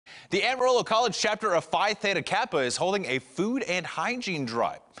The Amarillo College chapter of Phi Theta Kappa is holding a food and hygiene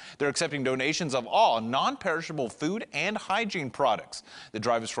drive. They're accepting donations of all non-perishable food and hygiene products. The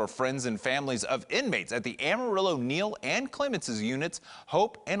drive is for friends and families of inmates at the Amarillo, Neal, and Clements' units,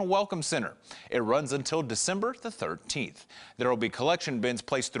 Hope and Welcome Center. It runs until December the 13th. There will be collection bins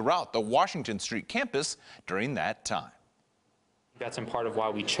placed throughout the Washington Street campus during that time. That's in part of why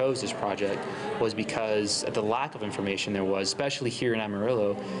we chose this project, was because of the lack of information there was, especially here in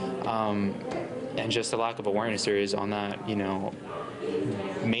Amarillo, and just the lack of awareness there is on that,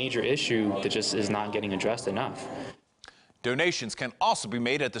 major issue that just is not getting addressed enough. Donations can also be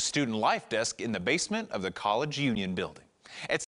made at the Student Life Desk in the basement of the College Union building.